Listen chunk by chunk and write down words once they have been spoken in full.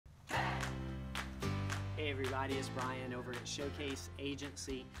everybody, it's Brian over at Showcase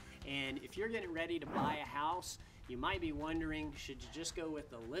Agency, and if you're getting ready to buy a house, you might be wondering, should you just go with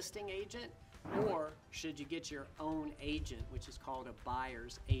the listing agent or should you get your own agent, which is called a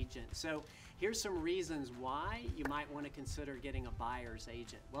buyer's agent? So here's some reasons why you might want to consider getting a buyer's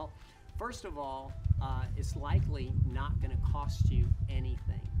agent. Well, first of all, it's likely not going to cost you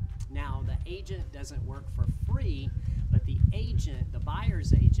anything. Now, the agent doesn't work for free, but the agent, the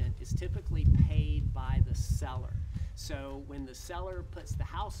buyer's agent, is typically paid by the seller. So when the seller puts the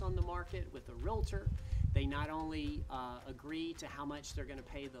house on the market with a realtor, they not only agree to how much they're going to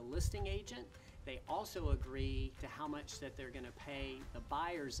pay the listing agent, they also agree to how much that they're going to pay the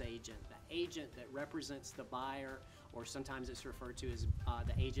buyer's agent, the agent that represents the buyer, or sometimes it's referred to as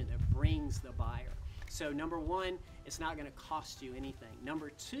the agent that brings the buyer. So number one, it's not going to cost you anything. Number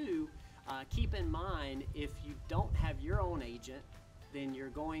two, keep in mind, if you don't have your own agent, then you're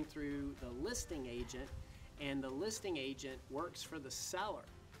going through the listing agent, and the listing agent works for the seller,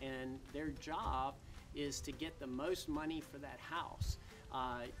 and their job is to get the most money for that house.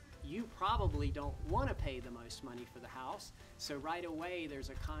 You probably don't want to pay the most money for the house, so right away there's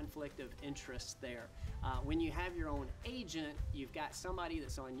a conflict of interest there. When you have your own agent, you've got somebody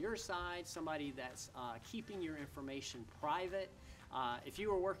that's on your side, somebody that's keeping your information private. If you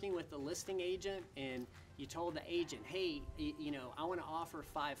were working with the listing agent and you told the agent, hey, you know, I want to offer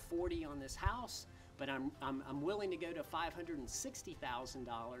 $540,000 on this house, but I'm willing to go to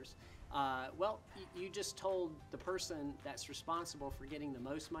 $560,000. Well, you just told the person that's responsible for getting the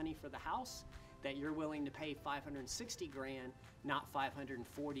most money for the house that you're willing to pay $560,000, not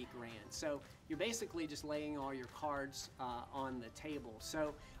 $540,000. So you're basically just laying all your cards on the table.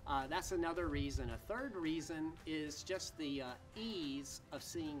 So that's another reason. A third reason is just the ease of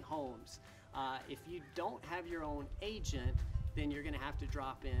seeing homes. If you don't have your own agent, then you're going to have to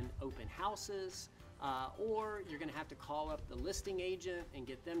drop in open houses, or you're going to have to call up the listing agent and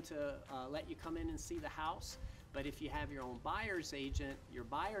get them to let you come in and see the house. But if you have your own buyer's agent, your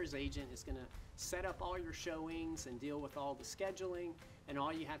buyer's agent is going to set up all your showings and deal with all the scheduling, and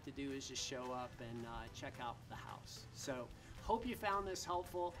all you have to do is just show up and check out the house. So hope you found this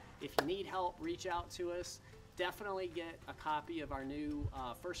helpful. If you need help, reach out to us. Definitely get a copy of our new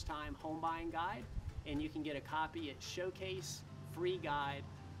first-time home buying guide, and you can get a copy at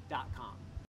showcasefreeguide.com.